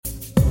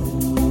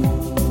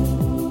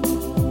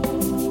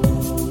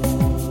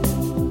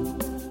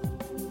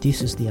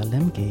This is the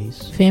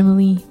Alemge's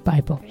Family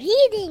Bible.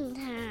 Reading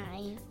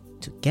time.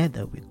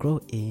 Together we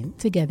grow in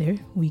Together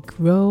we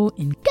grow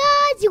in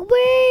God's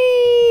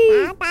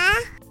Word. Papa.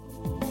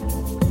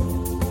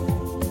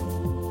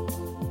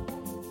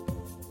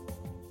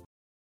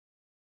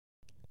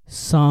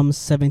 Psalm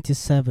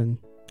 77.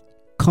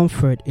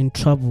 Comfort in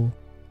trouble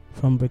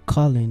from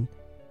recalling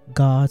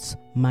God's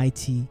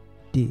mighty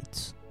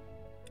deeds.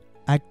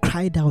 I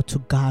cried out to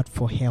God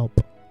for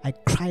help. I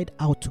cried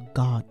out to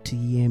God to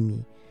hear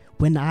me.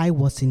 When I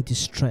was in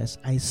distress,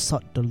 I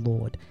sought the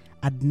Lord.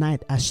 At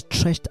night, I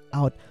stretched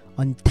out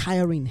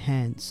untiring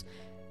hands,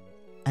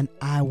 and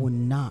I would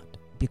not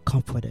be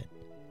comforted.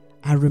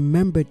 I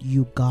remembered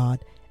you,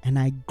 God, and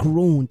I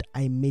groaned.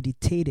 I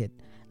meditated,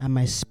 and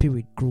my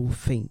spirit grew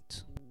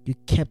faint. You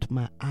kept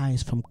my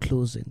eyes from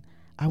closing.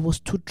 I was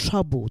too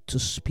troubled to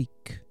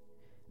speak.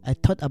 I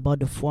thought about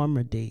the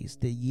former days,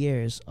 the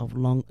years of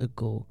long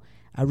ago.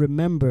 I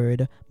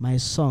remembered my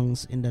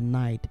songs in the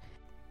night.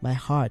 My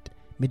heart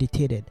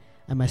meditated,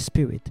 and my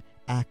spirit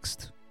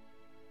asked,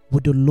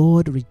 would the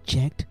Lord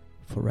reject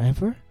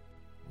forever?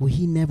 Will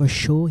he never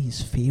show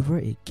his favor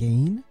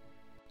again?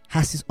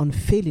 Has his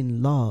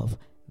unfailing love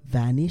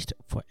vanished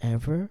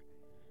forever?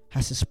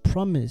 Has his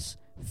promise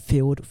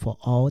failed for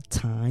all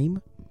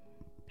time?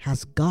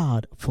 Has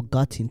God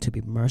forgotten to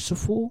be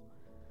merciful?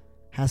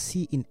 Has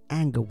he in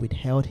anger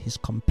withheld his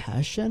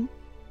compassion?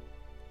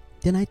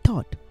 Then I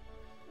thought,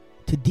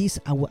 to this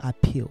I will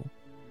appeal.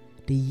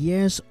 The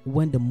years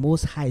when the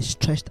Most High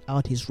stretched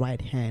out his right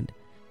hand,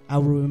 I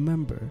will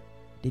remember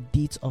the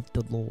deeds of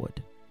the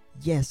Lord.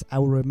 Yes, I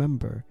will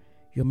remember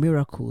your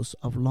miracles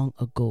of long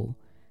ago.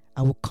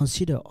 I will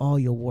consider all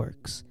your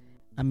works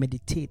and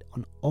meditate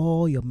on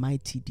all your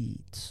mighty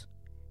deeds.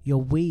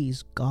 Your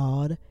ways,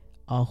 God,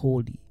 are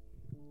holy.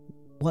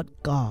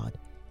 What God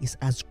is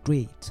as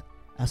great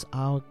as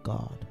our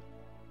God?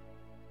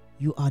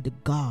 You are the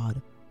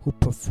God who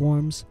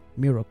performs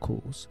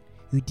miracles.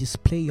 You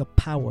display your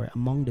power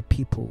among the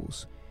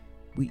peoples.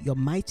 With your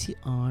mighty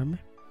arm,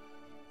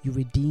 you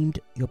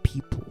redeemed your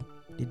people,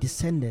 the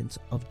descendants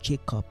of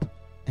Jacob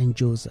and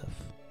Joseph.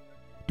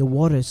 The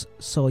waters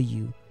saw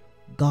you.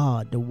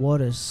 God, the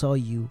waters saw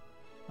you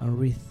and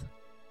writhed.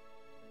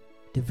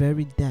 The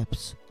very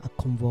depths are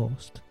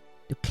convulsed.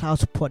 The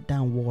clouds poured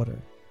down water.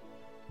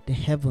 The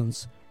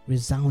heavens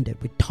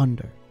resounded with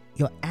thunder.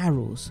 Your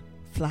arrows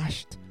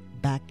flashed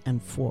back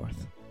and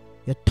forth.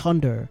 Your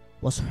thunder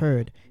was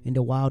heard in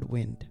the wild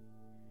wind.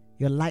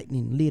 Your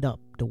lightning lit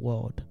up the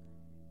world.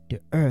 The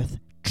earth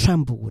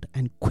trembled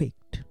and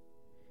quaked.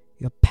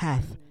 Your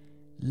path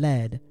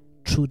led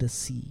through the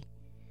sea,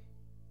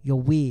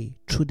 your way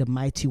through the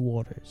mighty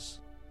waters.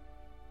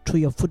 Though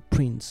your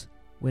footprints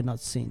were not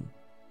seen.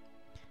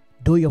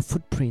 Though your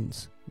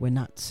footprints were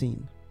not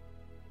seen.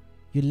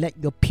 You led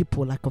your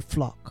people like a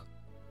flock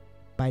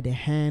by the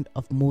hand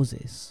of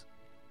Moses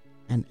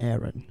and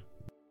Aaron.